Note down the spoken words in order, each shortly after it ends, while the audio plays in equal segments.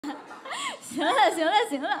行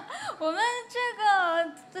了，我们这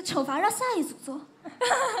个惩罚让下一组做。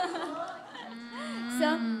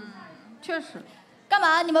行，确实。干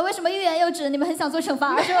嘛？你们为什么欲言又止？你们很想做惩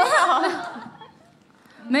罚是吧？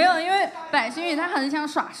没有，因为百星宇他很想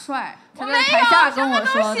耍帅，他在台下跟我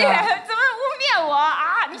说的。怎么污蔑我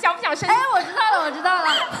啊？你想不想生气？哎，我知道了。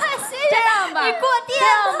这样吧，你过电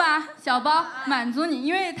吧，小包满足你，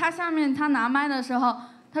因为他下面他拿麦的时候，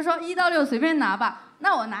他说1到6随便拿吧，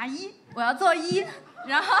那我拿1，我要做1，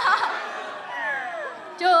然后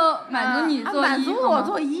就满足你做1，满足我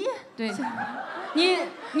做1。对，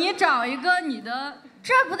你找一个你的，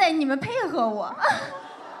这不得你们配合我。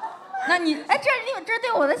那你哎，这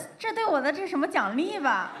对我的这什么奖励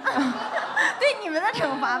吧？对你们的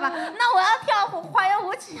惩罚吧？那我要跳花园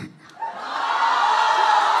舞曲。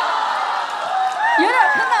有点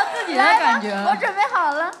看到自己的感觉了。我准备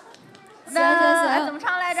好了。行，怎么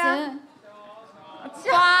唱来着？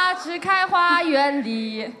花只开花园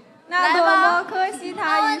里，那多么可惜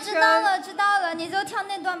它一生。知道了，你就跳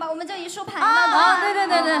那段吧，我们就一竖排嘛。啊，对。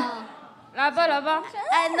来吧。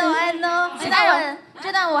I know。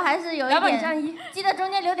这段我还是有一点。站1，记得中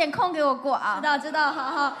间留点空给我过啊。知道，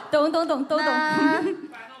好，懂。噔。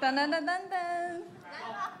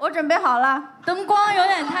我准备好了。灯光有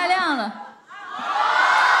点太亮了。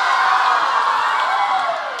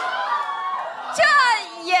这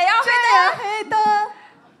也要黑的。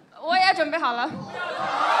我也准备好了。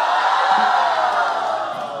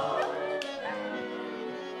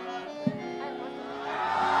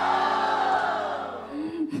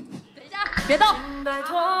等一下，别动。拜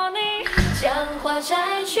托你将话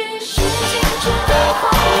摘去，时间只会回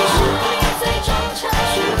忆是你最终程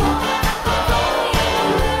序。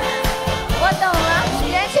我懂了，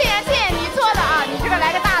元气，你错了啊，你这个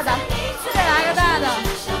来个大的，再来个大的。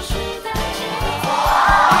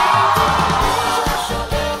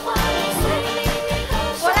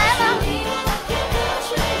我来了。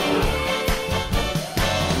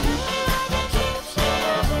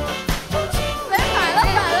反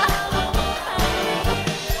了。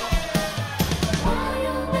我有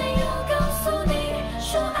没有告诉你，说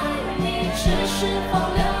爱你只是荒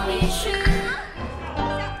凉一曲？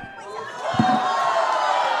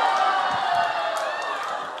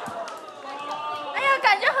哎呀，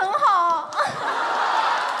感觉很好。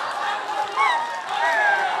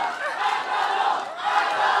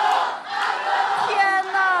天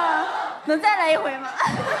哪，能再来一回吗？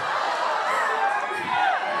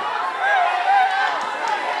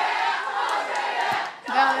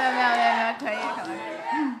没有，可以。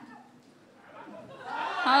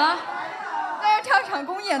好了，在这跳场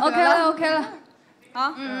公演得了。OK 了。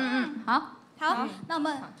好，好，那我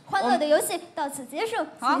们欢乐的游戏到此结束，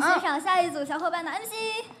请欣赏下一组小伙伴的 MC。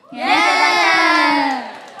耶！